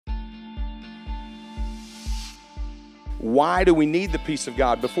Why do we need the peace of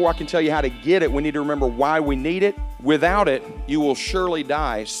God? Before I can tell you how to get it, we need to remember why we need it. Without it, you will surely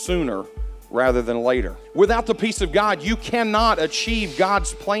die sooner rather than later. Without the peace of God, you cannot achieve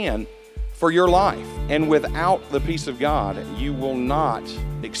God's plan for your life. And without the peace of God, you will not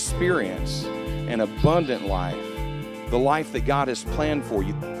experience an abundant life, the life that God has planned for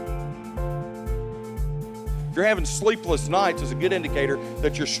you. If you're having sleepless nights, it's a good indicator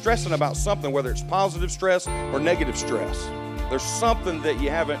that you're stressing about something, whether it's positive stress or negative stress. There's something that you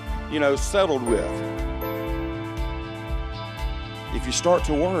haven't, settled with. If you start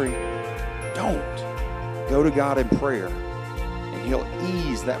to worry, don't. Go to God in prayer, and He'll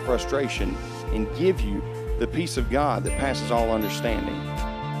ease that frustration and give you the peace of God that passes all understanding.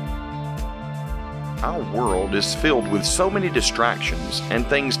 Our world is filled with so many distractions and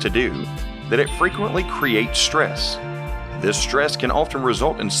things to do that it frequently creates stress. This stress can often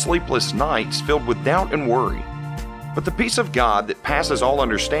result in sleepless nights filled with doubt and worry. But the peace of God that passes all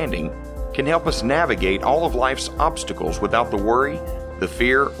understanding can help us navigate all of life's obstacles without the worry, the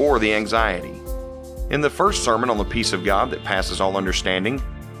fear, or the anxiety. In the first sermon on the peace of God that passes all understanding,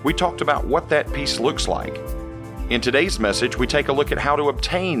 we talked about what that peace looks like. In today's message, we take a look at how to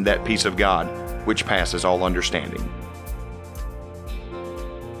obtain that peace of God which passes all understanding.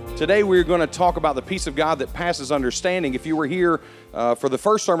 Today we're going to talk about the peace of God that passes understanding. If you were here for the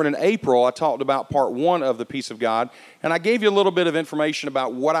first sermon in April, I talked about part 1 of the peace of God, and I gave you a little bit of information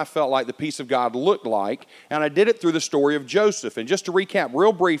about what I felt like the peace of God looked like, and I did it through the story of Joseph. And just to recap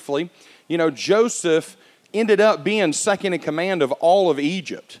real briefly, Joseph ended up being second in command of all of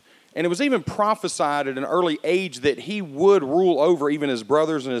Egypt. And it was even prophesied at an early age that he would rule over even his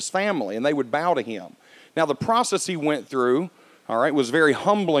brothers and his family, and they would bow to him. Now, the process he went through, was a very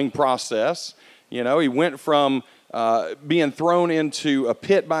humbling process. He went from being thrown into a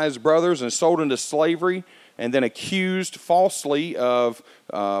pit by his brothers and sold into slavery, and then accused falsely of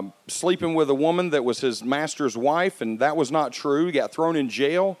sleeping with a woman that was his master's wife, and that was not true. He got thrown in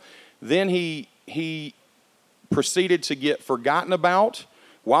jail. Then he proceeded to get forgotten about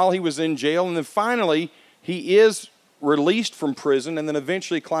while he was in jail, and then finally he is released from prison, and then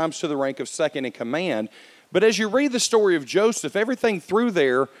eventually climbs to the rank of second in command. But as you read the story of Joseph, everything through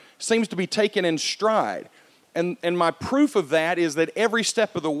there seems to be taken in stride. And my proof of that is that every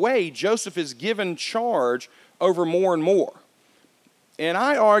step of the way, Joseph is given charge over more and more. And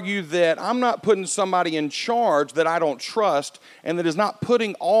I argue that I'm not putting somebody in charge that I don't trust and that is not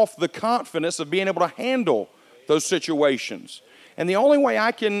putting off the confidence of being able to handle those situations. And the only way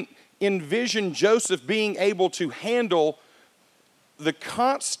I can envision Joseph being able to handle the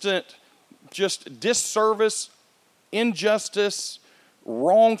constant just disservice, injustice,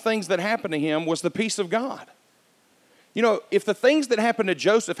 wrong things that happened to him was the peace of God. If the things that happened to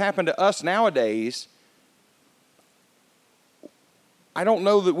Joseph happen to us nowadays, I don't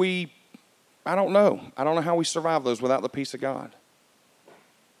know how we survive those without the peace of God.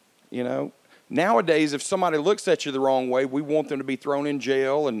 Nowadays, if somebody looks at you the wrong way, we want them to be thrown in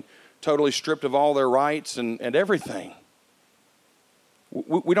jail and totally stripped of all their rights and everything.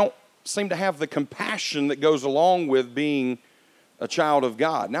 We don't seem to have the compassion that goes along with being a child of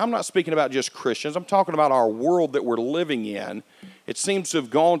God. Now, I'm not speaking about just Christians. I'm talking about our world that we're living in. It seems to have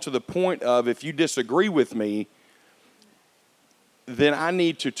gone to the point of, if you disagree with me, then I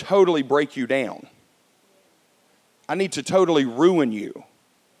need to totally break you down. I need to totally ruin you.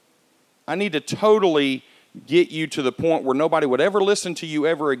 I need to totally get you to the point where nobody would ever listen to you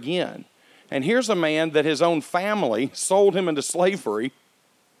ever again. And here's a man that his own family sold him into slavery,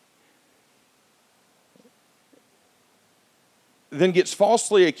 then gets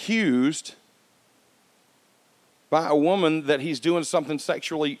falsely accused by a woman that he's doing something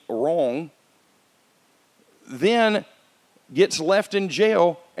sexually wrong, then gets left in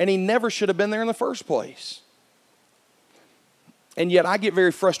jail, and he never should have been there in the first place. And yet I get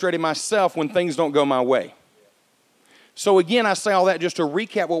very frustrated myself when things don't go my way. So again, I say all that just to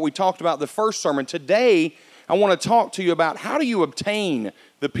recap what we talked about the first sermon. Today, I want to talk to you about how do you obtain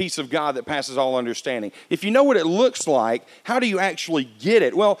the peace of God that passes all understanding. If you know what it looks like, how do you actually get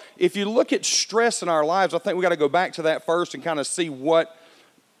it? Well, if you look at stress in our lives, I think we got to go back to that first and kind of see what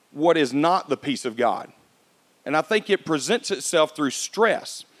is not the peace of God. And I think it presents itself through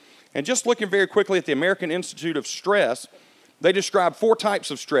stress. And just looking very quickly at the American Institute of Stress, they describe 4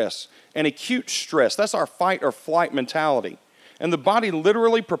 types of stress. An acute stress, that's our fight or flight mentality. And the body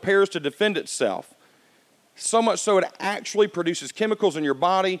literally prepares to defend itself. So much so it actually produces chemicals in your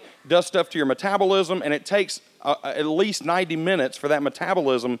body, does stuff to your metabolism, and it takes at least 90 minutes for that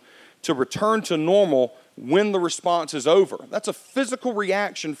metabolism to return to normal when the response is over. That's a physical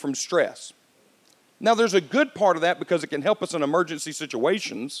reaction from stress. Now, there's a good part of that because it can help us in emergency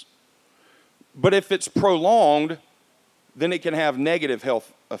situations, but if it's prolonged, then it can have negative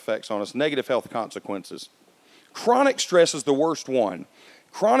health effects on us, negative health consequences. Chronic stress is the worst one.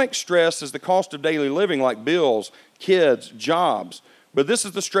 Chronic stress is the cost of daily living, like bills, kids, jobs. But this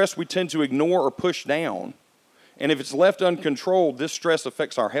is the stress we tend to ignore or push down. And if it's left uncontrolled, this stress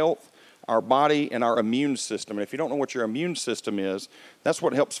affects our health, our body, and our immune system. And if you don't know what your immune system is, that's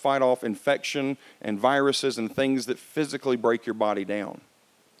what helps fight off infection and viruses and things that physically break your body down.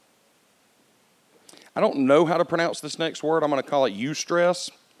 I don't know how to pronounce this next word. I'm going to call it eustress.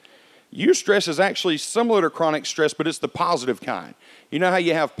 Eustress is actually similar to chronic stress, but it's the positive kind. You know how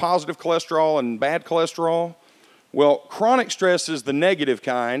you have positive cholesterol and bad cholesterol? Well, chronic stress is the negative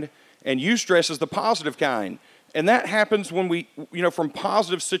kind, and eustress is the positive kind. And that happens when we, from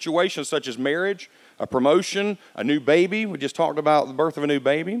positive situations such as marriage, a promotion, a new baby. We just talked about the birth of a new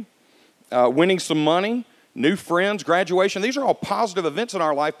baby, winning some money, new friends, graduation. These are all positive events in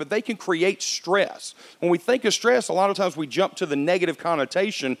our life, but they can create stress. When we think of stress, a lot of times we jump to the negative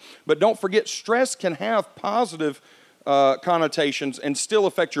connotation, but don't forget, stress can have positive connotations and still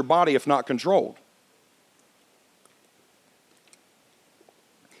affect your body if not controlled.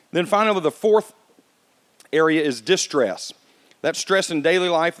 Then finally, the fourth area is distress. That's stress in daily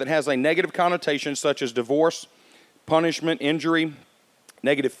life that has a negative connotation such as divorce, punishment, injury,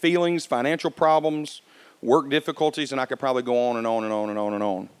 negative feelings, financial problems, work difficulties, and I could probably go on and on and on and on and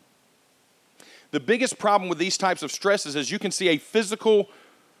on. The biggest problem with these types of stresses is you can see a physical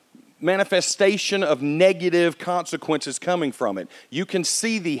manifestation of negative consequences coming from it. You can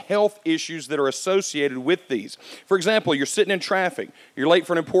see the health issues that are associated with these. For example, you're sitting in traffic, you're late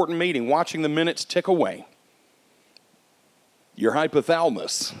for an important meeting, watching the minutes tick away. Your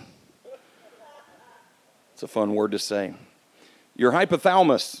hypothalamus. It's a fun word to say. Your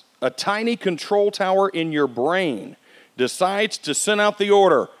hypothalamus, a tiny control tower in your brain, decides to send out the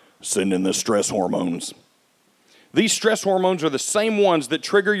order, send in the stress hormones. These stress hormones are the same ones that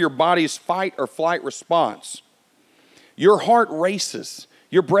trigger your body's fight or flight response. Your heart races,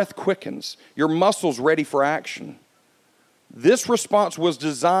 your breath quickens, your muscles ready for action. This response was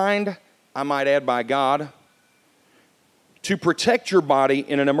designed, I might add, by God, to protect your body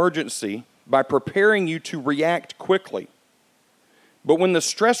in an emergency by preparing you to react quickly. But when the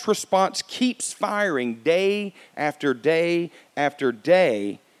stress response keeps firing day after day after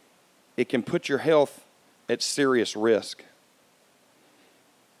day, it can put your health at serious risk.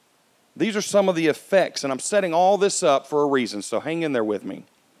 These are some of the effects, and I'm setting all this up for a reason, so hang in there with me.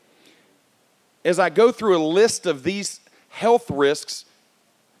 As I go through a list of these health risks,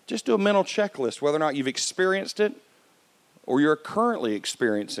 just do a mental checklist whether or not you've experienced it or you're currently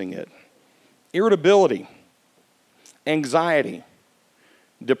experiencing it. Irritability, anxiety,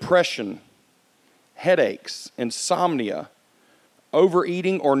 depression, headaches, insomnia,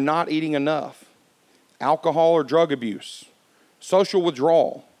 overeating or not eating enough, alcohol or drug abuse, social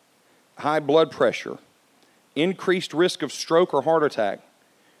withdrawal, high blood pressure, increased risk of stroke or heart attack,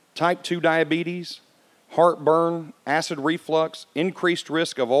 type 2 diabetes, heartburn, acid reflux, increased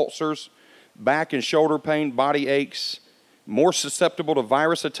risk of ulcers, back and shoulder pain, body aches, more susceptible to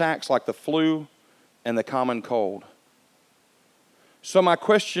virus attacks like the flu and the common cold. So my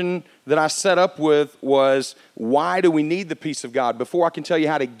question that I set up with was, why do we need the peace of God? Before I can tell you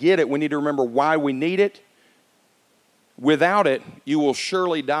how to get it, we need to remember why we need it. Without it, you will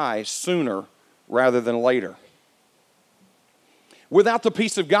surely die sooner rather than later. Without the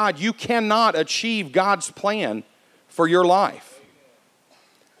peace of God, you cannot achieve God's plan for your life.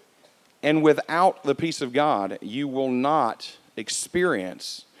 And without the peace of God, you will not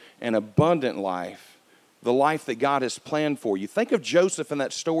experience an abundant life, the life that God has planned for you. Think of Joseph in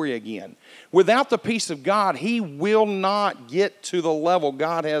that story again. Without the peace of God, he will not get to the level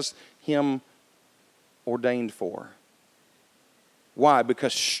God has him ordained for. Why?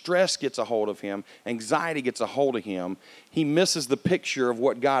 Because stress gets a hold of him, anxiety gets a hold of him. He misses the picture of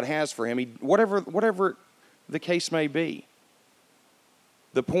what God has for him, whatever the case may be.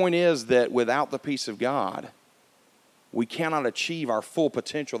 The point is that without the peace of God, we cannot achieve our full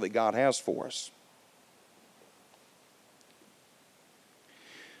potential that God has for us.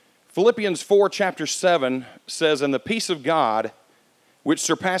 Philippians 4, chapter 7 says, "And the peace of God, which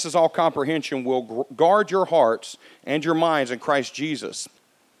surpasses all comprehension, will guard your hearts and your minds in Christ Jesus."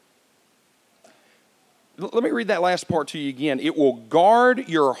 Let me read that last part to you again. It will guard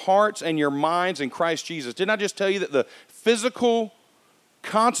your hearts and your minds in Christ Jesus. Didn't I just tell you that the physical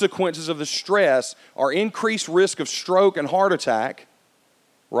consequences of the stress are increased risk of stroke and heart attack,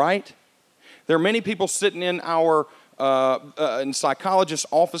 right? There are many people sitting in our in psychologists'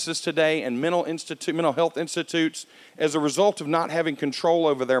 offices today and mental health institutes as a result of not having control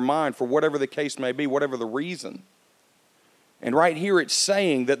over their mind for whatever the case may be, whatever the reason. And right here it's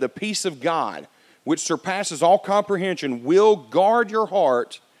saying that the peace of God, which surpasses all comprehension, will guard your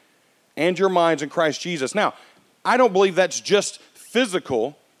heart and your minds in Christ Jesus. Now, I don't believe that's just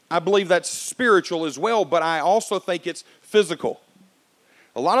physical. I believe that's spiritual as well, but I also think it's physical.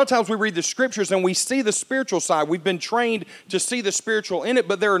 A lot of times we read the scriptures and we see the spiritual side. We've been trained to see the spiritual in it,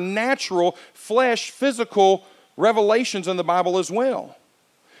 but there are natural, flesh, physical revelations in the Bible as well.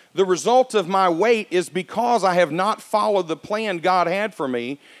 The result of my weight is because I have not followed the plan God had for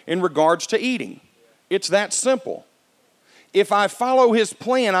me in regards to eating. It's that simple. If I follow His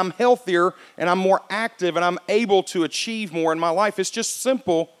plan, I'm healthier and I'm more active and I'm able to achieve more in my life. It's just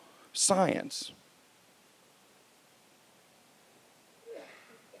simple science.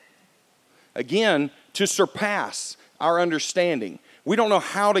 Again, to surpass our understanding. We don't know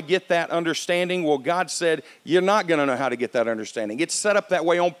how to get that understanding. Well, God said, you're not going to know how to get that understanding. It's set up that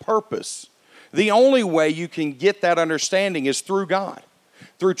way on purpose. The only way you can get that understanding is through God,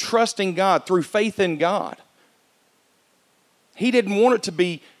 through trusting God, through faith in God. He didn't want it to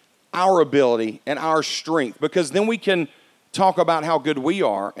be our ability and our strength, because then we can talk about how good we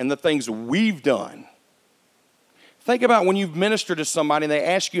are and the things we've done. Think about when you've ministered to somebody and they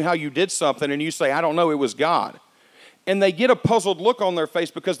ask you how you did something and you say, I don't know, it was God. And they get a puzzled look on their face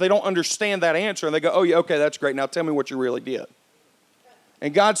because they don't understand that answer. And they go, oh, yeah, okay, that's great. Now tell me what you really did.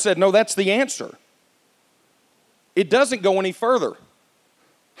 And God said, no, that's the answer. It doesn't go any further.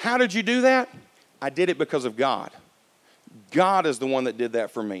 How did you do that? I did it because of God. God is the one that did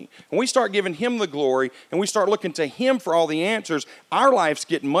that for me. When we start giving Him the glory and we start looking to Him for all the answers, our lives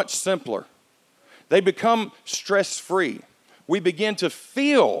get much simpler. They become stress-free. We begin to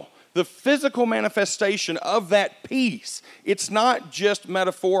feel the physical manifestation of that peace. It's not just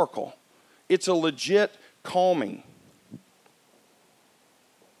metaphorical. It's a legit calming.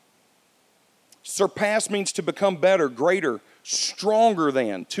 Surpass means to become better, greater, stronger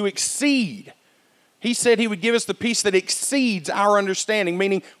than, to exceed. He said He would give us the peace that exceeds our understanding,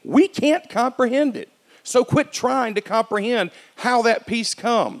 meaning we can't comprehend it. So quit trying to comprehend how that peace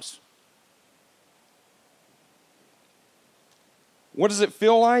comes. What does it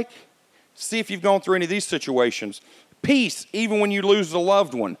feel like? See if you've gone through any of these situations. Peace, even when you lose a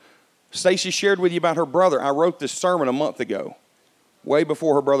loved one. Stacy shared with you about her brother. I wrote this sermon a month ago, way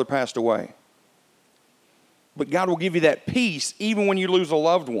before her brother passed away. But God will give you that peace even when you lose a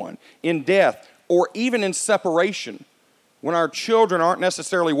loved one, in death, or even in separation, when our children aren't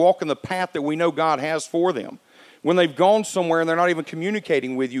necessarily walking the path that we know God has for them. When they've gone somewhere and they're not even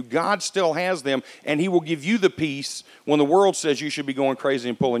communicating with you, God still has them, and He will give you the peace when the world says you should be going crazy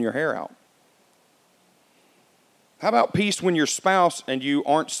and pulling your hair out. How about peace when your spouse and you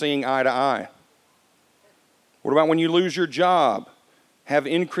aren't seeing eye to eye? What about when you lose your job, have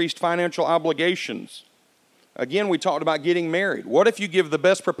increased financial obligations? Again, we talked about getting married. What if you give the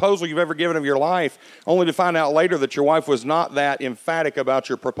best proposal you've ever given of your life, only to find out later that your wife was not that emphatic about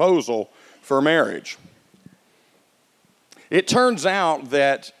your proposal for marriage? It turns out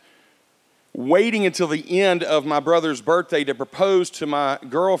that waiting until the end of my brother's birthday to propose to my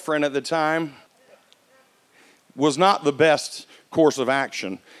girlfriend at the time was not the best course of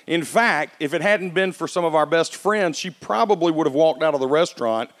action. In fact, if it hadn't been for some of our best friends, she probably would have walked out of the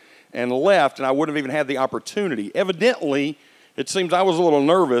restaurant and left, and I wouldn't have even had the opportunity. Evidently, it seems I was a little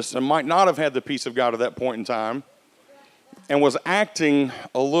nervous and might not have had the peace of God at that point in time and was acting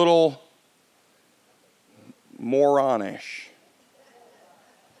a little moronish.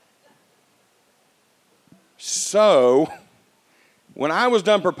 So, when I was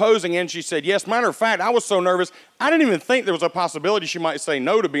done proposing and she said yes, matter of fact, I was so nervous, I didn't even think there was a possibility she might say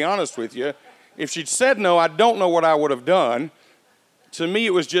no, to be honest with you. If she'd said no, I don't know what I would have done. To me,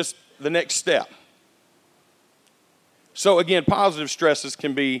 it was just the next step. So again, positive stresses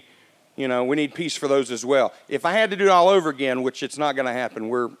can be, we need peace for those as well. If I had to do it all over again, which it's not going to happen,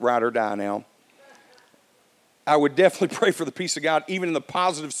 we're ride or die now, I would definitely pray for the peace of God, even in the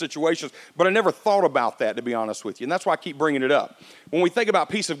positive situations. But I never thought about that, to be honest with you. And that's why I keep bringing it up. When we think about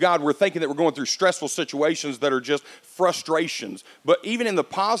peace of God, we're thinking that we're going through stressful situations that are just frustrations. But even in the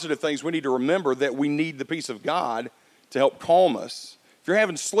positive things, we need to remember that we need the peace of God to help calm us. If you're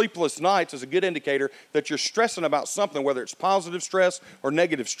having sleepless nights, it's a good indicator that you're stressing about something, whether it's positive stress or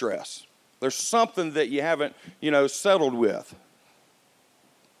negative stress. There's something that you haven't, settled with.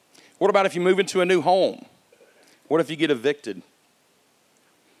 What about if you move into a new home? What if you get evicted?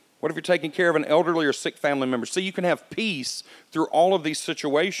 What if you're taking care of an elderly or sick family member? See, you can have peace through all of these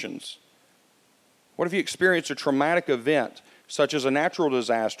situations. What if you experience a traumatic event, such as a natural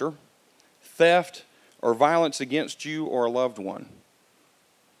disaster, theft, or violence against you or a loved one?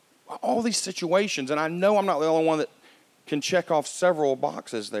 All these situations, and I know I'm not the only one that can check off several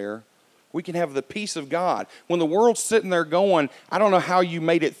boxes there. We can have the peace of God. When the world's sitting there going, I don't know how you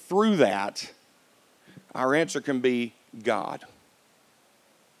made it through that, our answer can be God.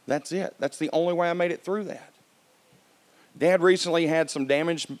 That's it. That's the only way I made it through that. Dad recently had some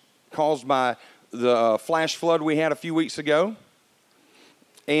damage caused by the flash flood we had a few weeks ago.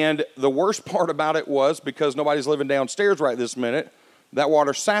 And the worst part about it was, because nobody's living downstairs right this minute, that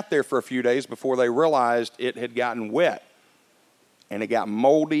water sat there for a few days before they realized it had gotten wet. And it got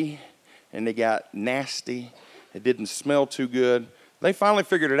moldy, and it got nasty. It didn't smell too good. They finally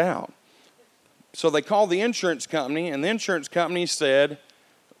figured it out. So they called the insurance company, and the insurance company said,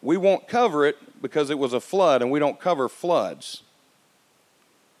 we won't cover it because it was a flood, and we don't cover floods.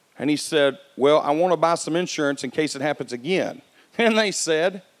 And he said, well, I want to buy some insurance in case it happens again. And they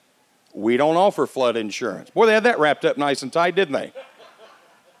said, we don't offer flood insurance. Boy, they had that wrapped up nice and tight, didn't they?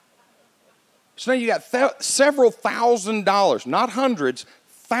 So now you got several $1,000s, not hundreds,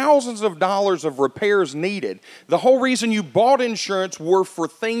 thousands of dollars of repairs needed. The whole reason you bought insurance were for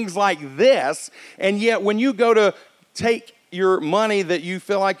things like this, and yet when you go to take your money that you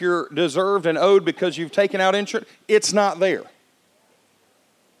feel like you're deserved and owed because you've taken out insurance, it's not there.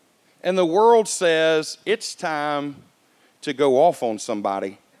 And the world says it's time to go off on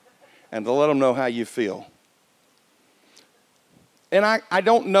somebody and to let them know how you feel. And I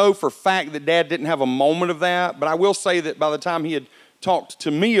don't know for a fact that Dad didn't have a moment of that, but I will say that by the time he had talked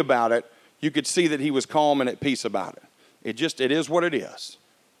to me about it, you could see that he was calm and at peace about it. It is what it is,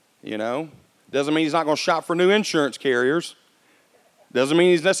 you know. Doesn't mean he's not going to shop for new insurance carriers. Doesn't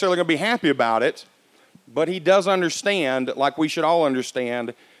mean he's necessarily going to be happy about it, but he does understand, like we should all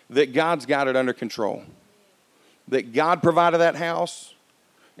understand, that God's got it under control. That God provided that house,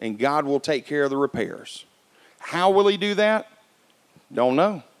 and God will take care of the repairs. How will he do that? Don't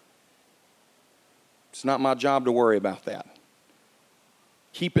know. It's not my job to worry about that.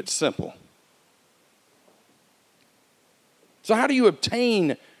 Keep it simple. So how do you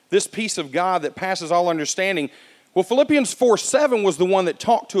obtain this peace of God that passes all understanding? Well, Philippians 4:7 was the one that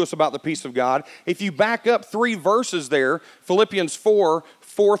talked to us about the peace of God. If you back up 3 verses there, Philippians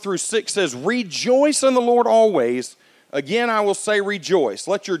 4:4-6 says, rejoice in the Lord always. Again, I will say rejoice.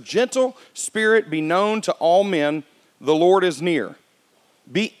 Let your gentle spirit be known to all men. The Lord is near.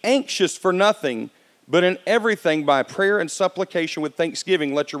 Be anxious for nothing, but in everything by prayer and supplication with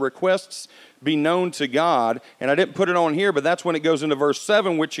thanksgiving, let your requests be known to God. And I didn't put it on here, but that's when it goes into verse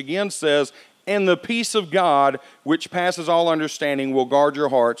 7, which again says, and the peace of God, which passes all understanding, will guard your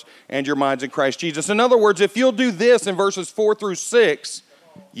hearts and your minds in Christ Jesus. In other words, if you'll do this in verses 4-6,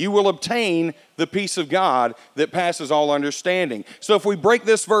 you will obtain the peace of God that passes all understanding. So if we break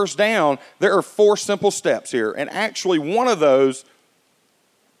this verse down, there are 4 simple steps here. And actually one of those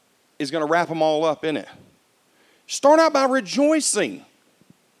is going to wrap them all up in it. Start out by rejoicing.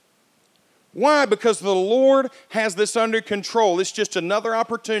 Why? Because the Lord has this under control. It's just another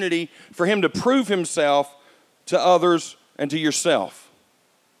opportunity for him to prove himself to others and to yourself.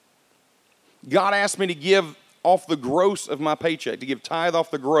 God asked me to give off the gross of my paycheck, to give tithe off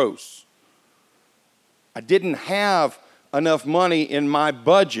the gross. I didn't have enough money in my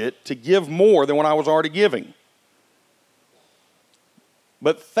budget to give more than what I was already giving.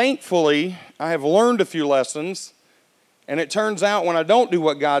 But thankfully, I have learned a few lessons, and it turns out when I don't do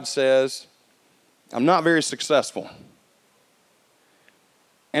what God says, I'm not very successful.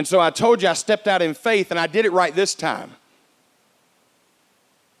 And so I told you I stepped out in faith, and I did it right this time.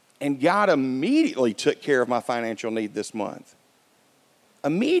 And God immediately took care of my financial need this month.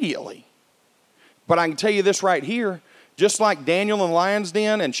 Immediately. But I can tell you this right here, just like Daniel in the lion's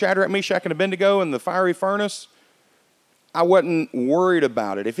den and Shadrach, Meshach, and Abednego in the fiery furnace, I wasn't worried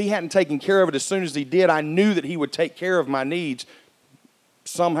about it. If he hadn't taken care of it as soon as he did, I knew that he would take care of my needs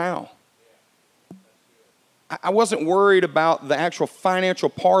somehow. I wasn't worried about the actual financial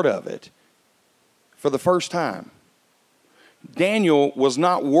part of it for the first time. Daniel was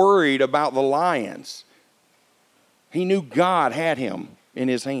not worried about the lions. He knew God had him in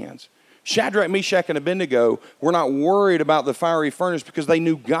his hands. Shadrach, Meshach, and Abednego were not worried about the fiery furnace because they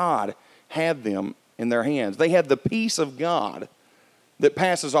knew God had them in their hands. They had the peace of God that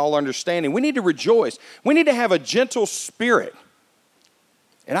passes all understanding. We need to rejoice. We need to have a gentle spirit.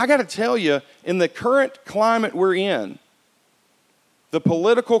 And I got to tell you, in the current climate we're in, the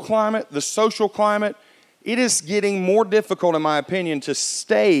political climate, the social climate, it is getting more difficult, in my opinion, to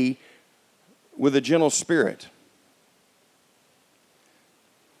stay with a gentle spirit.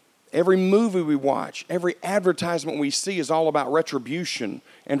 Every movie we watch, every advertisement we see is all about retribution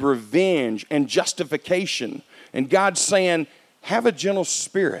and revenge and justification. And God's saying, have a gentle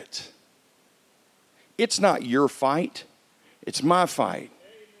spirit. It's not your fight. It's my fight.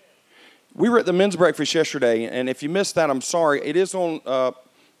 We were at the men's breakfast yesterday, and if you missed that, I'm sorry. It is on,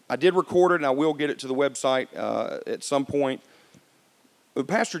 I did record it, and I will get it to the website at some point. But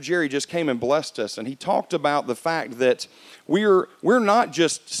Pastor Jerry just came and blessed us, and he talked about the fact that we're not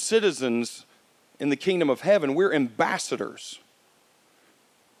just citizens in the kingdom of heaven, we're ambassadors.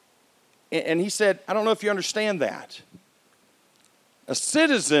 And he said, I don't know if you understand that. A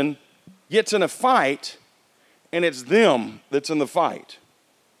citizen gets in a fight, and it's them that's in the fight.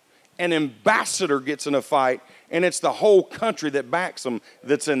 An ambassador gets in a fight, and it's the whole country that backs them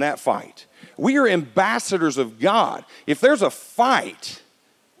that's in that fight. We are ambassadors of God. If there's a fight,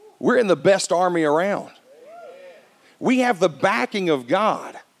 we're in the best army around. We have the backing of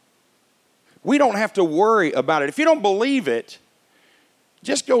God. We don't have to worry about it. If you don't believe it,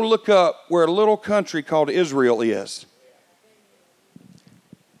 just go look up where a little country called Israel is.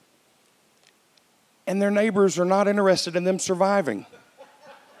 And their neighbors are not interested in them surviving.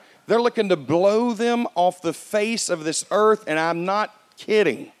 They're looking to blow them off the face of this earth, and I'm not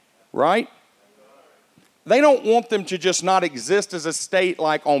kidding, right? They don't want them to just not exist as a state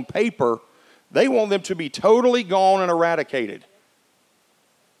like on paper. They want them to be totally gone and eradicated.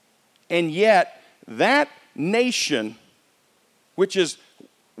 And yet, that nation, which is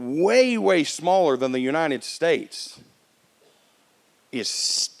way, way smaller than the United States, is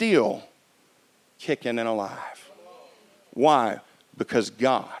still kicking and alive. Why? Because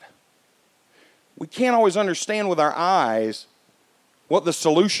God. We can't always understand with our eyes what the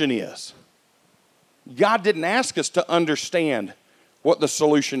solution is. God didn't ask us to understand what the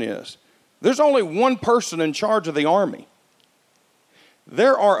solution is. There's only one person in charge of the army.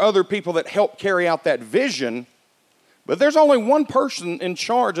 There are other people that help carry out that vision, but there's only one person in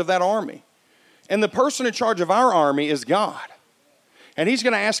charge of that army. And the person in charge of our army is God. And He's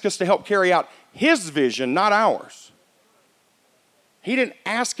going to ask us to help carry out His vision, not ours. He didn't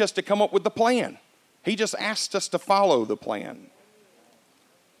ask us to come up with the plan. He just asked us to follow the plan.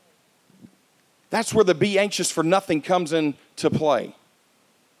 That's where the be anxious for nothing comes into play.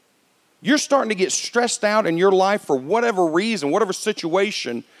 You're starting to get stressed out in your life for whatever reason, whatever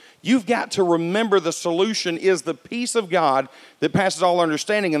situation. You've got to remember the solution is the peace of God that passes all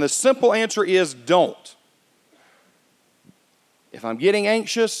understanding. And the simple answer is don't. If I'm getting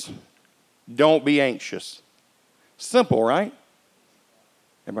anxious, don't be anxious. Simple, right?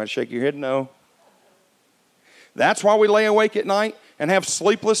 Everybody shake your head no. That's why we lay awake at night and have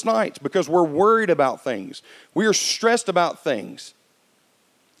sleepless nights, because we're worried about things. We are stressed about things.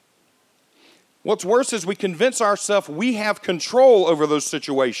 What's worse is we convince ourselves we have control over those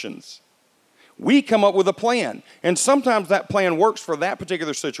situations. We come up with a plan, and sometimes that plan works for that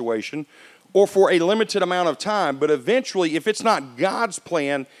particular situation or for a limited amount of time, but eventually, if it's not God's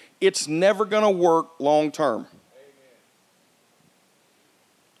plan, it's never going to work long term.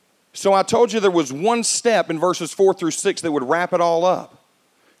 So I told you there was one step in verses 4 through 6 that would wrap it all up.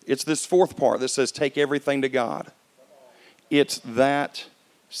 It's this fourth part that says, take everything to God. It's that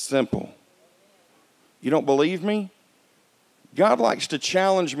simple. You don't believe me? God likes to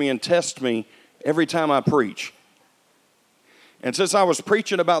challenge me and test me every time I preach. And since I was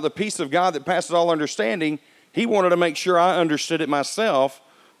preaching about the peace of God that passes all understanding, He wanted to make sure I understood it myself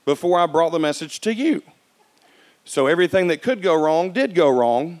before I brought the message to you. So everything that could go wrong did go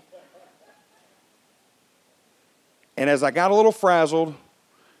wrong. And as I got a little frazzled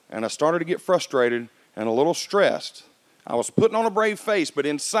and I started to get frustrated and a little stressed, I was putting on a brave face, but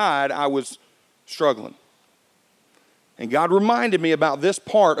inside I was struggling. And God reminded me about this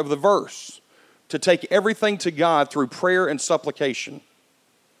part of the verse, to take everything to God through prayer and supplication.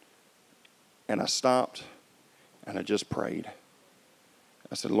 And I stopped and I just prayed.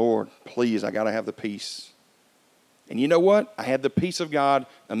 I said, Lord, please, I got to have the peace. And you know what? I had the peace of God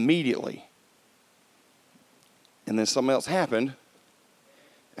immediately. And then something else happened,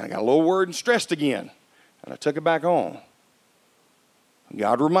 and I got a little worried and stressed again, and I took it back on. And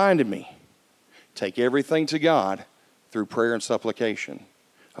God reminded me, take everything to God through prayer and supplication.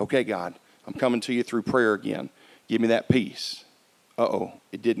 Okay, God, I'm coming to you through prayer again. Give me that peace. Uh-oh,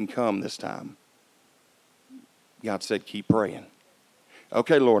 it didn't come this time. God said, keep praying.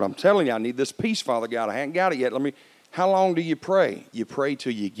 Okay, Lord, I'm telling you, I need this peace, Father God. I haven't got it yet. How long do you pray? You pray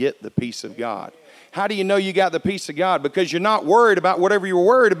till you get the peace of God. How do you know you got the peace of God? Because you're not worried about whatever you were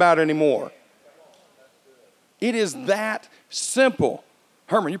worried about anymore. It is that simple.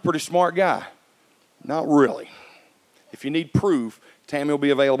 Herman, you're a pretty smart guy. Not really. If you need proof, Tammy will be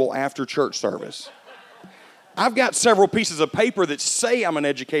available after church service. I've got several pieces of paper that say I'm an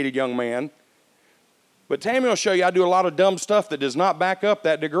educated young man, but Tammy will show you I do a lot of dumb stuff that does not back up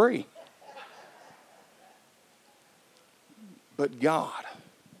that degree. But God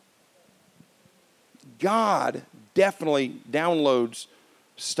definitely downloads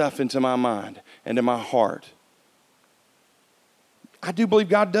stuff into my mind and in my heart. I do believe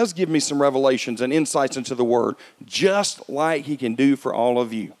God does give me some revelations and insights into the Word, just like He can do for all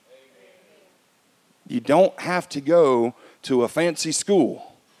of you. You don't have to go to a fancy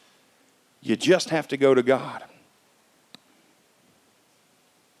school. You just have to go to God.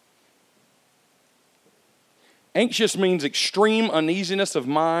 Anxious means extreme uneasiness of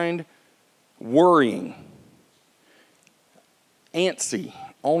mind, worrying, antsy,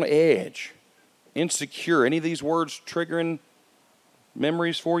 on edge, insecure. Any of these words triggering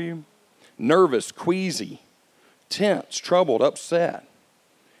memories for you? Nervous, queasy, tense, troubled, upset.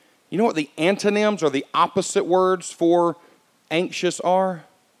 You know what the antonyms or the opposite words for anxious are?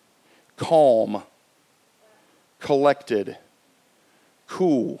 Calm, collected,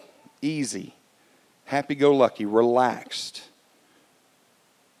 cool, easy, happy-go-lucky, relaxed.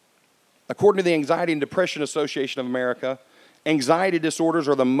 According to the Anxiety and Depression Association of America, anxiety disorders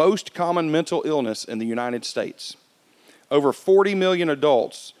are the most common mental illness in the United States. Over 40 million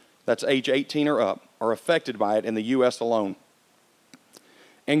adults, that's age 18 or up, are affected by it in the U.S. alone.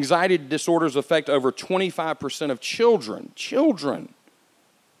 Anxiety disorders affect over 25% of children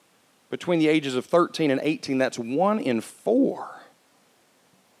between the ages of 13 and 18. That's 1 in 4.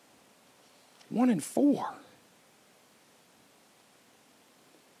 1 in 4.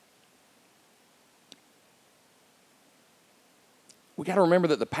 We got to remember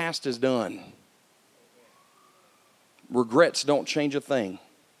that the past is done. Regrets don't change a thing.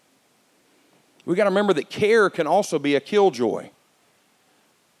 We got to remember that care can also be a killjoy.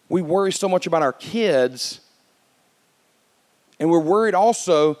 We worry so much about our kids, and we're worried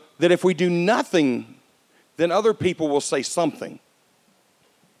also that if we do nothing, then other people will say something.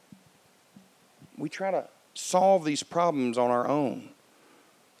 We try to solve these problems on our own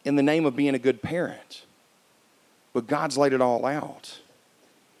in the name of being a good parent. But God's laid it all out.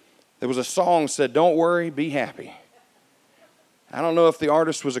 There was a song that said, "Don't worry, be happy." I don't know if the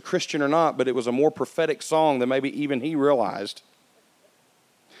artist was a Christian or not, but it was a more prophetic song than maybe even he realized.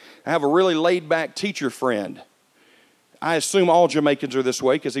 I have a really laid-back teacher friend. I assume all Jamaicans are this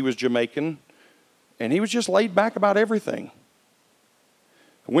way because he was Jamaican, and he was just laid back about everything.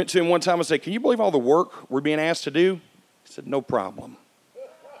 I went to him one time and said, "Can you believe all the work we're being asked to do?" He said, "No problem."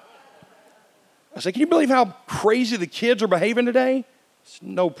 I said, "Can you believe how crazy the kids are behaving today?" He said,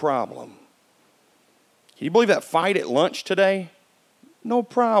 "No problem." "Can you believe that fight at lunch today?" "No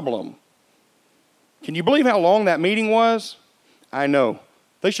problem." "Can you believe how long that meeting was?" "I know.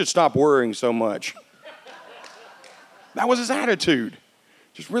 They should stop worrying so much." That was his attitude.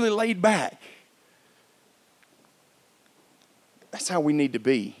 Just really laid back. That's how we need to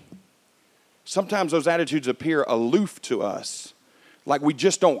be. Sometimes those attitudes appear aloof to us, like we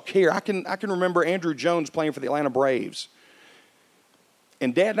just don't care. I can remember Andrew Jones playing for the Atlanta Braves.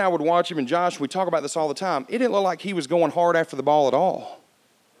 And Dad and I would watch him, and Josh, we talk about this all the time. It didn't look like he was going hard after the ball at all.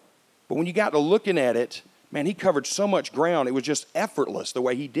 But when you got to looking at it, man, he covered so much ground. It was just effortless the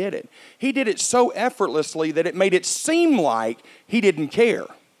way he did it. He did it so effortlessly that it made it seem like he didn't care.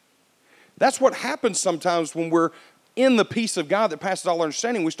 That's what happens sometimes when we're in the peace of God that passes all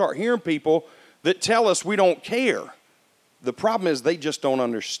understanding. We start hearing people that tell us we don't care. The problem is they just don't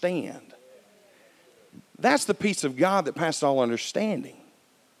understand. That's the peace of God that passes all understanding.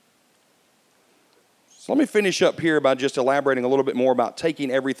 So let me finish up here by just elaborating a little bit more about taking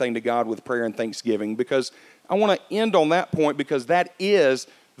everything to God with prayer and thanksgiving, because I want to end on that point, because that is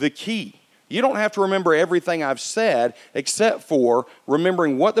the key. You don't have to remember everything I've said except for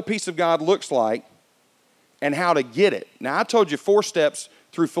remembering what the peace of God looks like and how to get it. Now, I told you 4 steps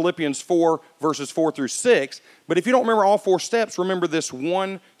through Philippians 4, verses 4 through 6, but if you don't remember all 4 steps, remember this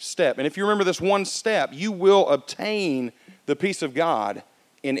one step. And if you remember this one step, you will obtain the peace of God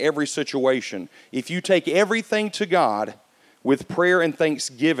in every situation. If you take everything to God with prayer and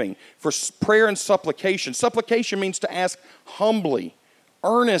thanksgiving, for prayer and supplication. Supplication means to ask humbly,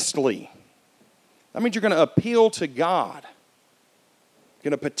 earnestly. That means you're going to appeal to God. You're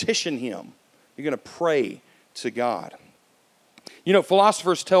going to petition Him. You're going to pray to God. You know,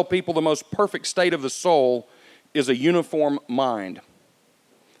 philosophers tell people the most perfect state of the soul is a uniform mind.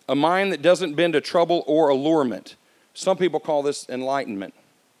 A mind that doesn't bend to trouble or allurement. Some people call this enlightenment.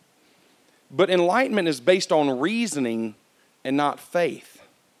 But enlightenment is based on reasoning and not faith.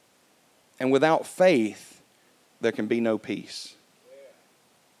 And without faith, there can be no peace.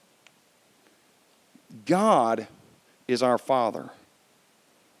 God is our Father,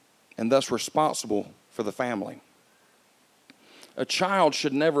 and thus responsible for the family. A child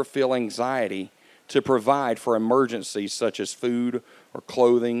should never feel anxiety to provide for emergencies such as food or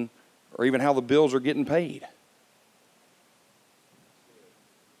clothing or even how the bills are getting paid.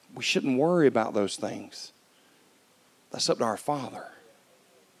 We shouldn't worry about those things. That's up to our Father.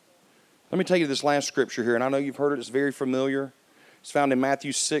 Let me tell you this last scripture here, and I know you've heard it. It's very familiar. It's found in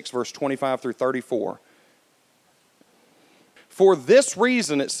Matthew 6, verse 25 through 34. For this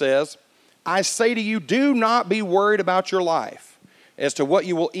reason, it says, I say to you, do not be worried about your life as to what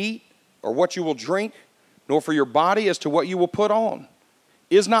you will eat or what you will drink, nor for your body as to what you will put on.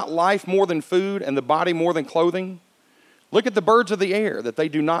 Is not life more than food and the body more than clothing? Look at the birds of the air, that they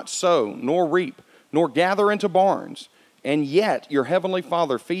do not sow, nor reap, nor gather into barns, and yet your heavenly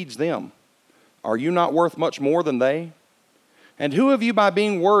Father feeds them. Are you not worth much more than they? And who of you by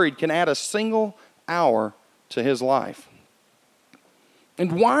being worried can add a single hour to his life?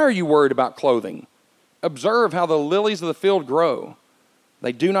 And why are you worried about clothing? Observe how the lilies of the field grow.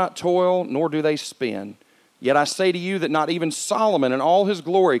 They do not toil, nor do they spin. Yet I say to you that not even Solomon in all his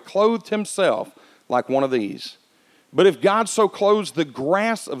glory clothed himself like one of these. But if God so clothes the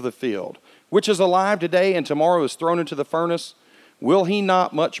grass of the field, which is alive today and tomorrow is thrown into the furnace, will he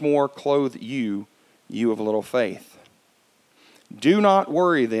not much more clothe you, you of little faith? Do not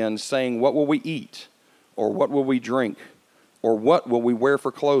worry then, saying, what will we eat? Or what will we drink? Or what will we wear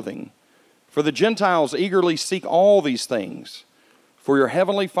for clothing? For the Gentiles eagerly seek all these things. For your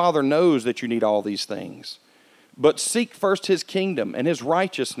heavenly Father knows that you need all these things. But seek first his kingdom and his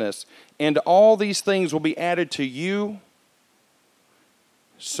righteousness, and all these things will be added to you.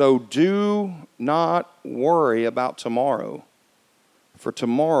 So do not worry about tomorrow, for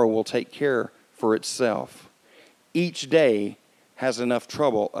tomorrow will take care for itself. Each day has enough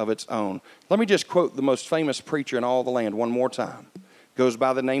trouble of its own. Let me just quote the most famous preacher in all the land one more time. Goes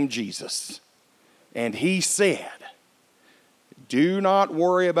by the name Jesus. And he said, do not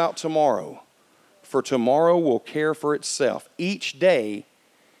worry about tomorrow, for tomorrow will care for itself. Each day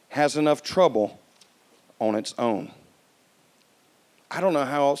has enough trouble on its own. I don't know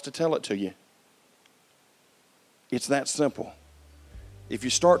how else to tell it to you. It's that simple. If you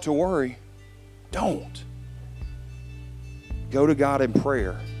start to worry, don't. Go to God in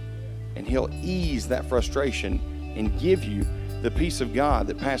prayer, and he'll ease that frustration and give you the peace of God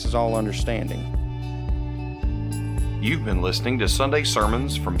that passes all understanding. You've been listening to Sunday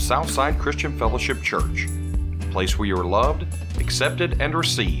sermons from Southside Christian Fellowship Church, a place where you are loved, accepted, and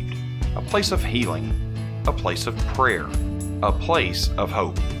received, a place of healing, a place of prayer, a place of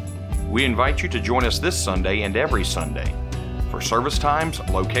hope. We invite you to join us this Sunday and every Sunday. For service times,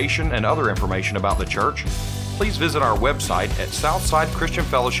 location, and other information about the church, please visit our website at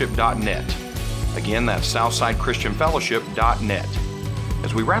southsidechristianfellowship.net. Again, that's southsidechristianfellowship.net.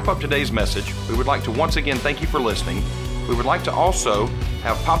 As we wrap up today's message, we would like to once again thank you for listening. We would like to also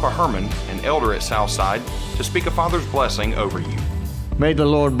have Papa Herman, an elder at Southside, to speak a Father's blessing over you. May the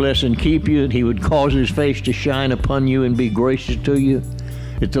Lord bless and keep you, that he would cause his face to shine upon you and be gracious to you,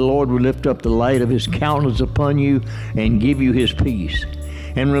 that the Lord would lift up the light of his countenance upon you and give you his peace.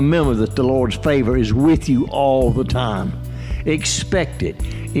 And remember that the Lord's favor is with you all the time. Expect it.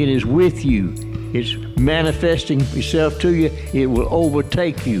 It is with you. It's manifesting itself to you. It will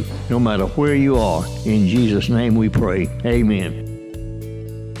overtake you no matter where you are. In Jesus' name we pray. Amen.